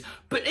ideas.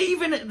 But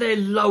even at their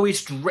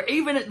lowest,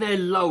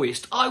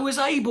 I was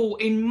able,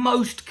 in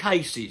most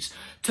cases,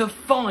 to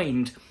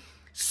find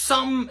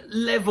some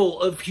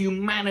level of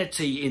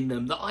humanity in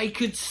them that I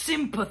could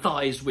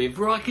sympathise with,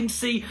 where I can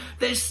see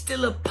there's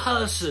still a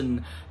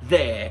person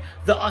there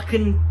that I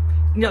can...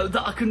 You know,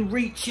 that I can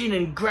reach in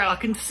and grab, I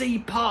can see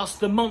past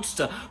the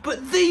monster.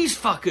 But these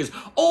fuckers,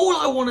 all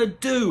I want to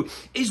do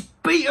is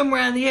beat them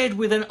round the head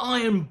with an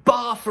iron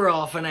bar for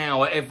half an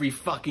hour every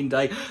fucking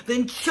day,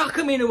 then chuck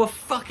them into a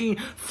fucking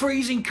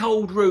freezing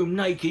cold room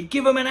naked,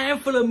 give them an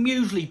handful of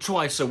muesli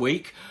twice a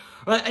week,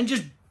 right, and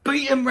just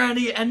beat them round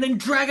the head, and then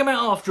drag them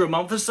out after a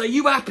month and say,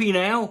 "You happy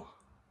now?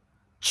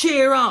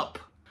 Cheer up."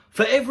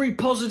 For every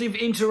positive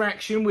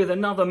interaction with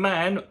another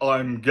man,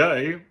 I'm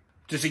gay,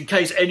 just in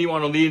case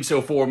anyone on the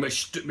incel forum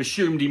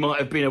assumed he might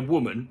have been a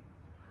woman,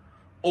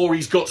 or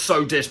he's got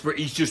so desperate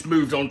he's just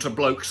moved on to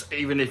blokes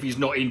even if he's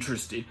not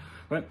interested.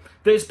 Right?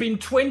 There's been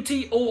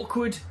 20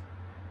 awkward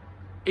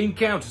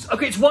encounters.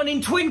 Okay, it's 1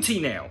 in 20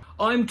 now.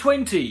 I'm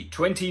 20,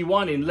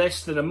 21 in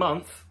less than a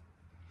month,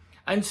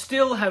 and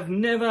still have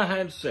never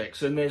had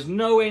sex, and there's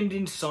no end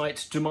in sight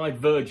to my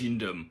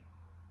virgindom.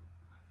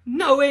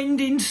 No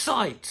end in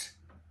sight.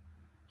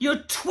 You're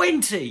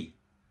 20.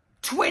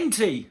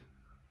 20.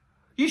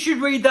 You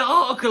should read that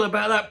article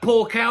about that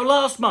poor cow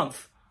last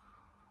month.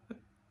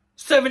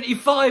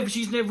 75,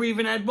 she's never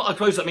even had... I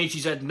suppose that means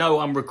she's had no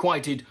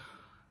unrequited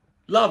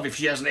love if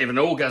she hasn't even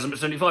an orgasm at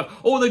 75.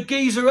 Or the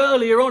geezer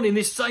earlier on in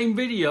this same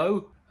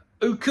video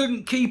who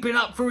couldn't keep it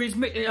up for his...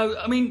 You know,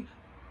 I mean,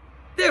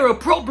 there are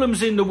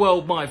problems in the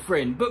world, my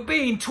friend, but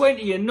being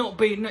 20 and not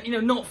being, you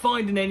know, not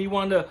finding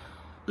anyone to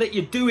let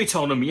you do it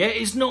on them yet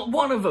is not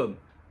one of them.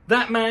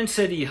 That man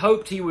said he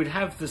hoped he would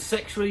have the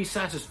sexually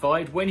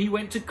satisfied when he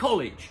went to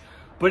college,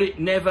 but it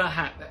never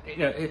happened.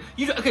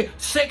 You know, okay,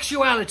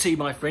 sexuality,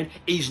 my friend,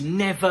 is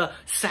never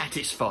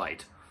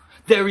satisfied.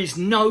 There is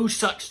no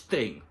such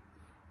thing.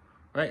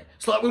 Right?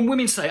 It's like when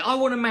women say, I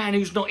want a man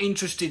who's not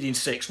interested in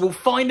sex. Well,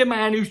 find a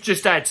man who's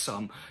just had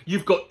some.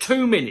 You've got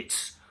 2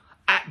 minutes,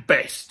 at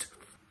best.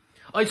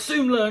 I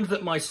soon learned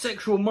that my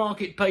sexual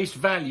market-based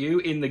value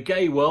in the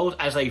gay world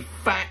as a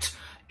fat,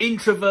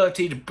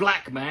 introverted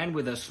black man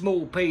with a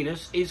small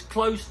penis is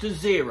close to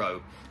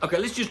 0. Okay,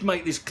 let's just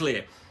make this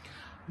clear.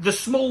 The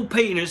small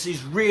penis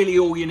is really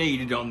all you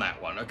needed on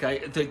that one, okay?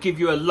 To give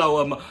you a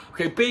lower...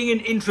 Okay, being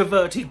an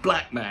introverted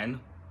black man,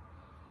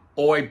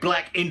 or a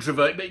black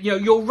introvert, but, you know,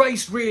 your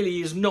race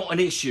really is not an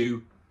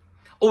issue.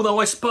 Although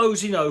I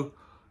suppose, you know,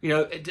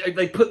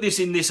 they put this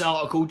in this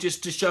article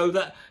just to show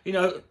that, you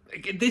know,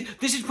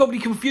 this is probably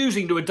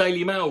confusing to a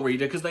Daily Mail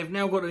reader because they've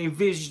now got to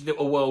envisage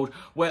a world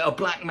where a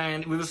black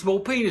man with a small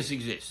penis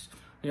exists.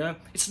 You know,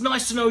 it's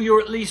nice to know you're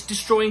at least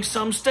destroying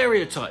some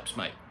stereotypes,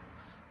 mate.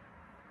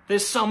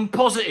 There's some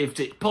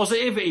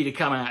positivity to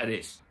come out of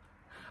this.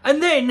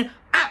 And then,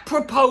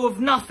 apropos of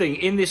nothing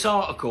in this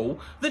article,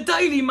 the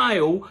Daily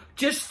Mail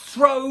just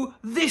throw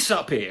this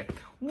up here.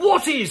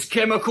 What is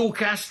chemical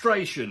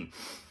castration?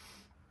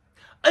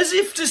 As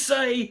if to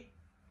say,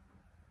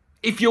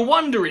 if you're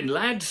wondering,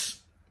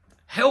 lads,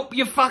 help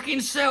your fucking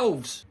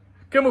selves.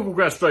 Chemical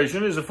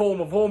castration is a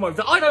form of hormone...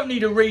 I don't need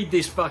to read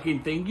this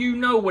fucking thing. You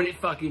know what it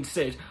fucking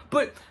says.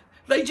 But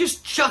they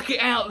just chuck it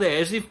out there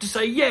as if to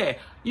say, yeah,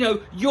 you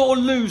know, you're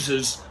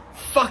losers.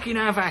 Fucking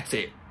have at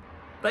it.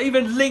 They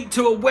even link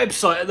to a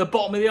website at the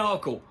bottom of the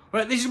article.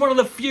 Right, this is one of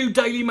the few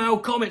Daily Mail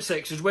comment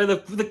sections where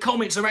the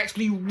comments are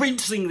actually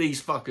rinsing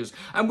these fuckers.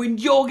 And when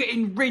you're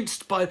getting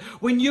rinsed by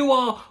when you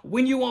are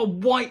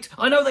white,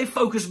 I know they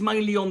focus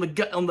mainly on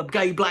the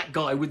gay black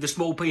guy with the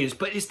small penis,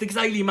 but it's the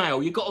Daily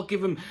Mail. You've got to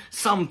give them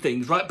some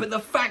things, right? But the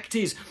fact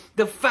is,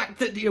 the fact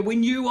that, you know,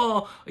 when you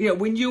are, you know,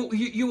 when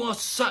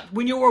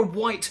you're a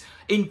white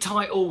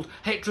entitled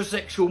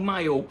heterosexual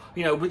male,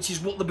 you know, which is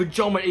what the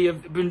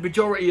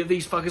majority of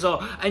these fuckers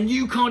are, and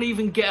you can't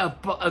even get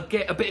a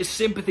bit of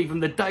sympathy from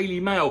the Daily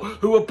Mail,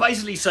 who are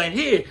basically saying,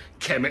 here,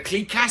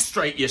 chemically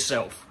castrate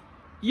yourself.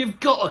 You've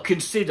got to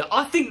consider.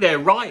 I think they're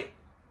right.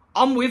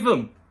 I'm with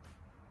them.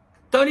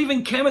 Don't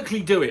even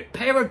chemically do it.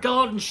 Pair of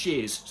garden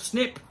shears,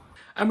 snip.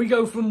 And we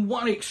go from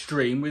one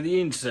extreme with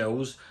the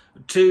incels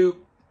to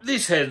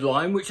this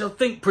headline, which I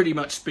think pretty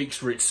much speaks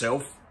for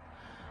itself.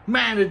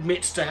 Man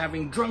admits to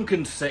having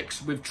drunken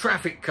sex with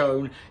traffic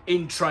cone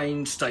in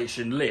train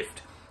station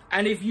lift.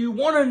 And if you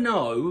want to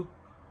know,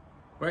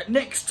 right,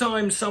 next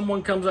time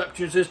someone comes up to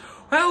you and says,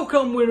 how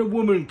come when a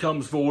woman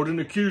comes forward and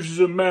accuses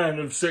a man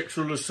of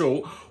sexual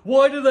assault,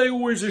 why do they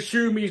always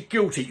assume he's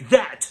guilty?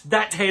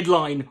 That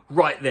headline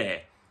right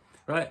there,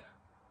 right?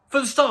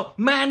 For the start,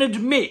 man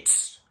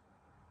admits.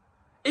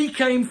 He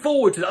came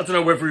forward to that. I don't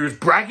know whether he was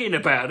bragging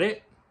about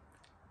it.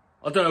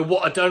 I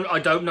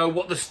don't know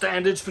what the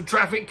standards for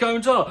traffic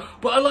cones are,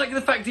 but I like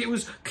the fact that it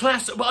was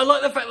class. But I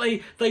like the fact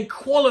they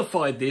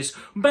qualified this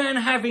man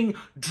having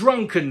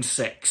drunken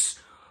sex,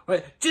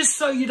 right? Just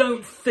so you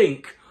don't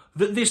think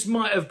that this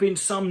might have been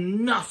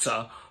some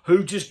nutter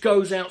who just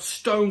goes out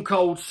stone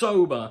cold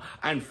sober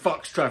and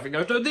fucks traffic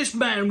cones. No, this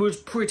man was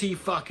pretty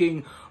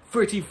fucking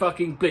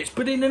blitzed.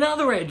 But in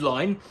another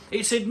headline,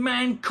 it said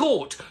man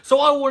caught. So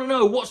I want to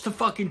know what's the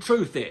fucking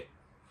truth here.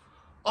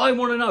 I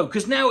want to know,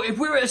 because now if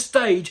we're at a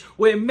stage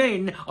where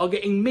men are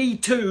getting me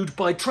too'd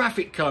by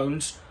traffic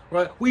cones,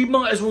 right, we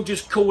might as well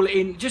just call it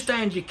in. Just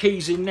hand your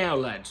keys in now,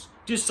 lads.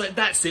 Just say,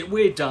 that's it,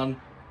 we're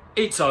done.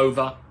 It's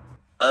over.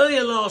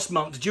 Earlier last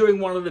month, during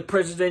one of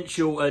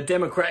the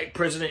Democratic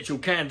presidential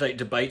candidate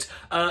debates,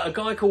 a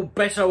guy called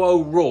Beto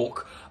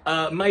O'Rourke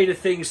made a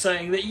thing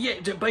saying that, yeah,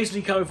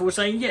 basically coming forward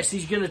saying, yes,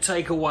 he's going to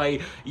take away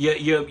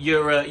your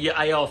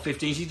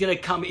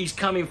AR-15s. He's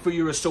coming for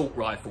your assault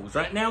rifles,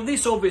 right? Now,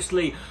 this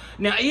obviously,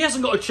 now he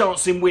hasn't got a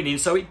chance in winning,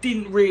 so it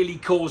didn't really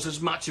cause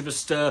as much of a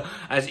stir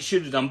as it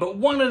should have done. But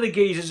one of the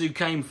geezers who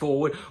came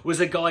forward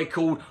was a guy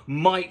called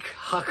Mike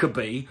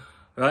Huckabee,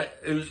 right,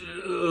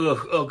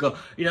 oh God,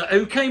 you know,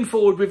 who came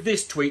forward with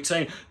this tweet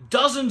saying,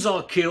 dozens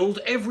are killed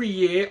every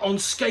year on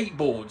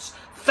skateboards,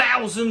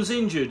 thousands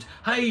injured.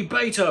 Hey,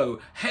 Beto,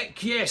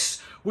 heck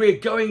yes, we're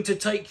going to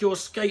take your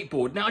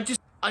skateboard. Now,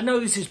 I know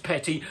this is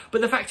petty,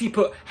 but the fact he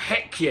put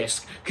heck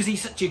yes, because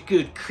he's such a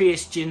good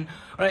Christian,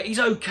 right, he's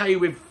okay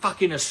with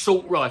fucking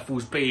assault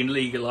rifles being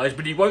legalised,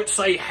 but he won't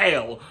say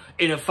hell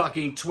in a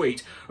fucking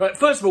tweet. Right,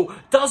 first of all,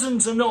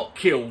 dozens are not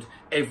killed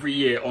every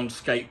year on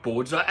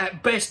skateboards.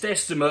 At best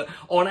estimate,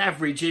 on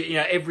average, you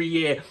know, every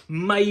year,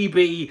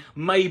 maybe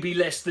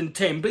less than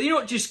 10. But you're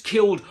not just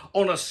killed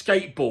on a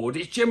skateboard.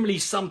 It's generally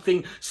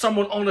someone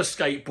on a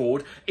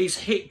skateboard is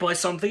hit by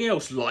something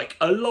else, like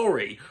a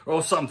lorry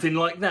or something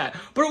like that.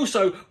 But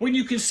also, when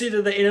you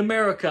consider that in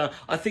America,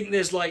 I think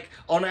there's like,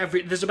 on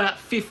average, there's about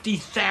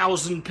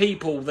 50,000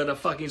 people that are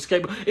fucking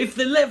skateboard. If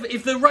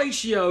the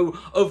ratio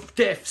of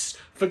deaths,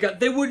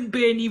 there wouldn't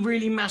be any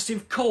really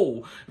massive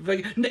call.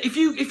 If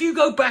you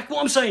go back,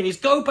 what I'm saying is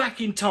go back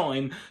in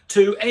time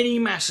to any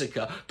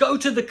massacre. Go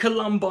to the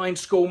Columbine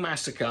School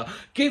massacre.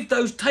 Take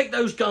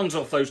those guns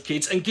off those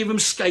kids and give them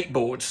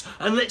skateboards,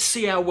 and let's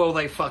see how well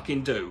they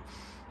fucking do.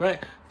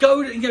 Right?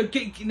 Go,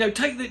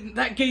 take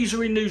that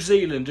geezer in New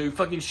Zealand who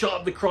fucking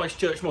shot up the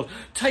Christchurch mosque.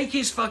 Take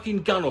his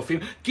fucking gun off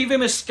him. Give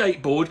him a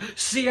skateboard.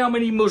 See how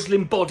many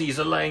Muslim bodies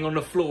are laying on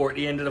the floor at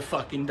the end of the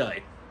fucking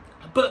day.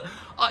 But,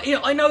 you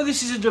know, I know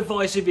this is a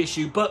divisive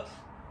issue, but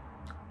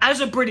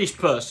as a British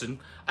person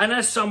and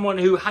as someone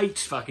who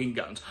hates fucking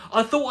guns,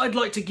 I thought I'd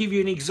like to give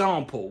you an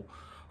example,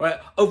 right,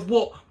 of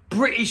what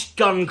British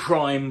gun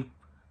crime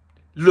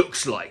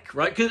looks like,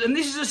 right? And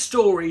this is a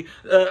story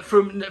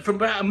from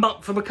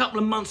a couple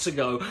of months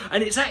ago,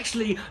 and it's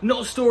actually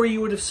not a story you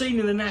would have seen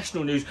in the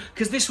national news,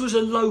 because this was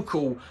in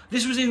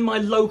my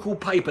local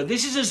paper.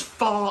 This is as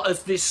far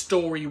as this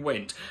story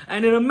went.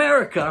 And in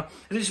America,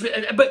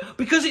 but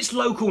because it's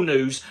local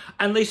news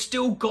and they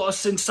still got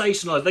to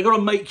sensationalise, they got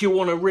to make you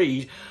want to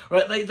read,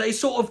 right? They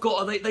sort of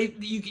got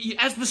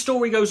as the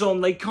story goes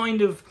on, they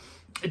kind of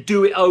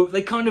do it.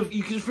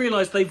 You can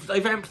realise they've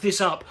amped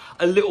this up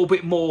a little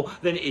bit more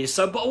than it is.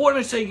 But I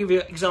want to give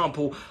you an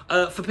example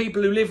for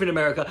people who live in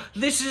America.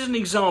 This is an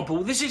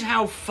example. This is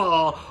how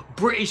far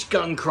British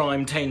gun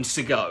crime tends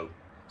to go.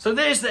 So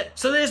there's the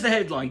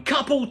headline: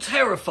 couple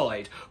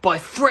terrified by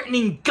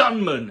threatening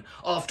gunman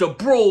after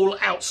brawl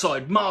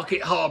outside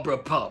Market Harbour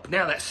pub.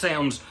 Now that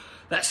sounds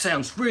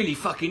really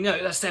fucking,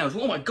 no, that sounds,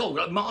 oh my God,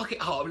 like Market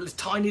Harbour, this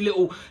tiny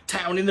little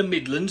town in the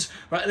Midlands,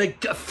 right?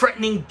 They're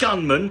threatening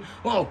gunmen.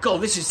 Oh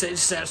God, this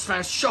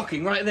sounds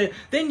shocking, right?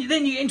 Then you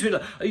get into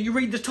it, you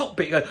read the top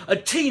bit, a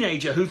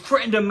teenager who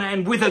threatened a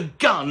man with a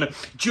gun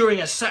during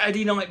a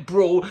Saturday night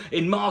brawl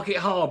in Market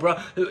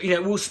Harbour, you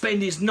know, will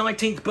spend his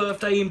 19th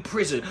birthday in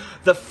prison.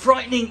 The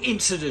frightening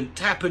incident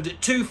happened at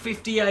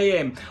 2:50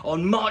 a.m.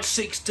 on March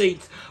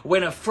 16th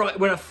when a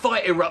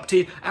fight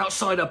erupted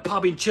outside a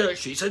pub in Church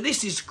Street. So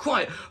this is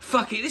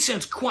this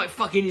sounds quite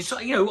fucking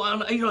insane. You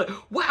know, you're like,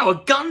 wow,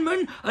 a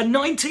gunman, a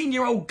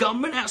 19-year-old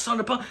gunman outside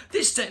a pub.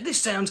 This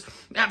sounds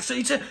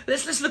absolutely.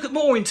 Let's look at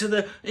more into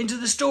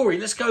the story.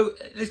 Let's go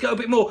a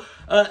bit more.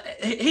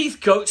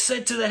 Heathcote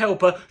said to the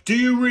helper, "Do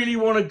you really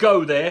want to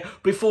go there?"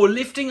 before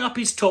lifting up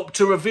his top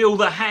to reveal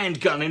the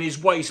handgun in his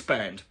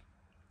waistband.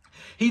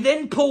 He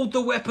then pulled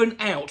the weapon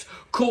out,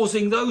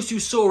 causing those who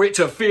saw it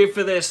to fear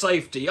for their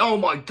safety. Oh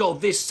my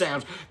God, this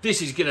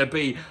is going to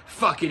be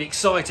fucking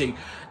exciting.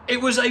 It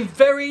was a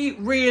very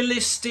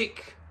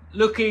realistic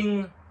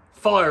looking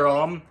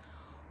firearm,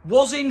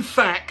 was in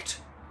fact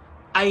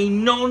a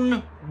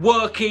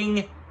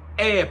non-working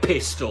air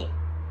pistol.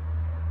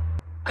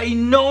 A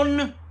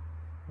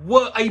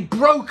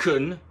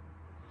broken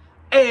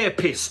air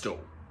pistol.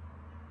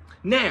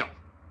 Now,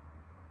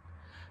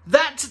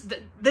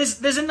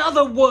 there's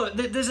another word,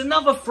 there's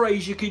another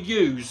phrase you could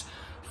use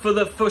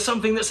for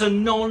something that's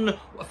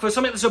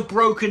a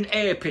broken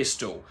air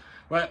pistol,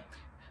 right?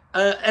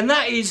 And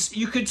that is,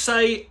 you could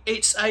say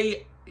it's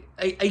a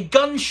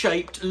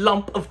gun-shaped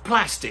lump of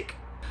plastic.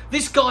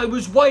 This guy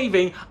was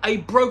waving a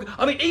broken...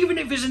 I mean, even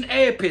if it's an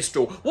air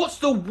pistol, what's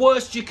the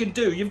worst you can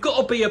do? You've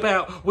got to be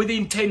about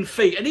within 10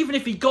 feet. And even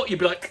if he got you, you'd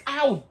be like,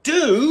 ow,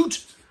 dude!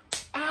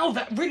 Ow,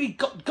 that really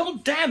got...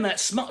 God damn,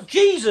 that's smart.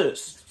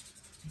 Jesus!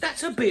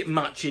 That's a bit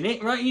much in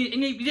it, right?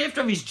 You have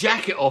to have his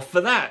jacket off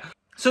for that.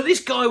 So this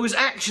guy was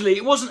actually,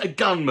 it wasn't a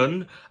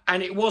gunman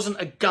and it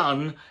wasn't a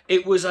gun.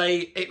 It was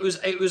a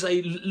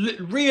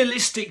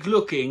realistic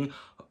looking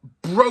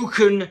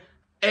broken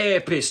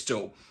air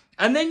pistol.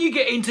 And then you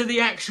get into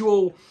the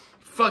actual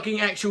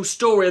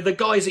story of the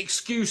guy's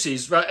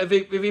excuses, right? Of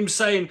him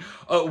saying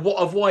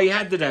of why he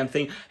had the damn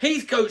thing.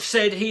 Heathcote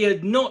said he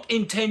had not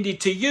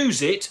intended to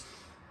use it.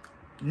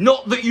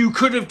 Not that you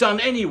could have done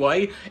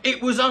anyway.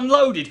 It was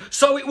unloaded.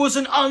 So it was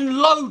an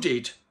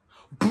unloaded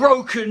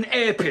broken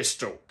air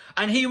pistol.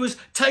 and he was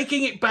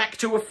taking it back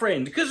to a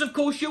friend, because of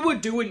course you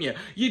would do, wouldn't you?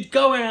 You'd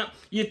go out,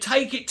 you'd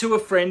take it to a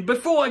friend.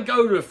 Before I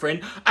go to a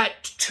friend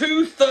at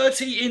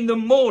 2:30 in the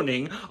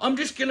morning, I'm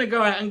just gonna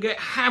go out and get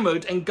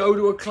hammered and go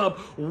to a club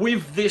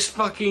with this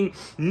fucking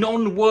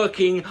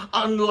non-working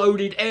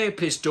unloaded air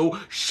pistol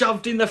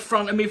shoved in the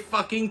front of me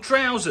fucking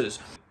trousers.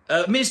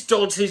 Ms.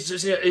 Dodds,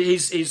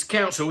 his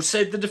counsel,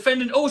 said the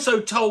defendant also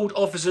told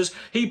officers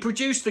he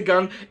produced the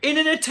gun in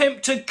an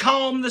attempt to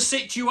calm the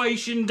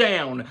situation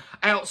down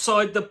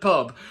outside the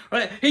pub.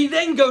 Right? He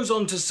then goes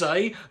on to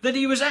say that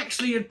he was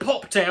actually had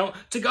popped out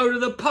to go to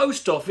the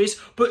post office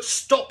but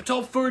stopped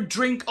off for a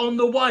drink on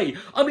the way.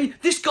 I mean,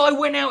 this guy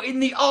went out in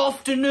the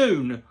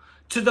afternoon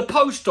to the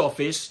post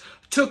office,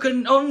 took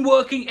an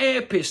unworking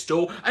air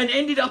pistol and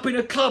ended up in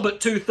a club at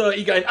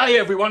 2:30 going, hey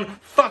everyone,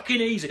 fucking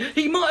easy.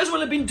 He might as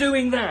well have been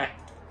doing that.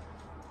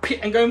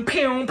 And going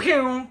pew,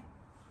 pew.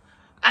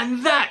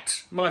 And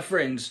that, my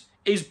friends,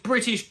 is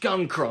British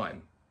gun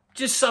crime.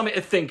 Just something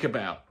to think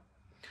about.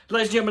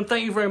 Ladies and gentlemen,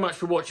 thank you very much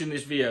for watching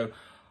this video.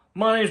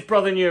 My name's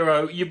Brother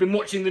Neuro. You've been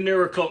watching the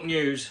Neuro Clock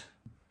News.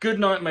 Good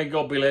night, may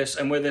God bless,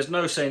 and where there's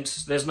no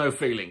sense, there's no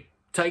feeling.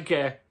 Take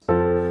care.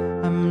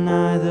 I'm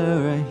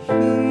neither a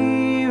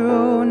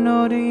hero,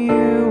 nor do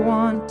you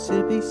want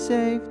to be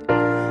saved.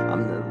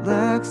 I'm the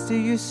Lex to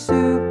your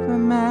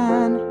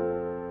Superman,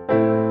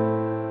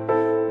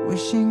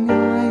 wishing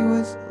I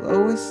was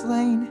Lois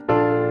Lane.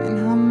 And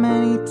how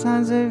many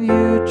times have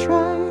you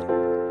tried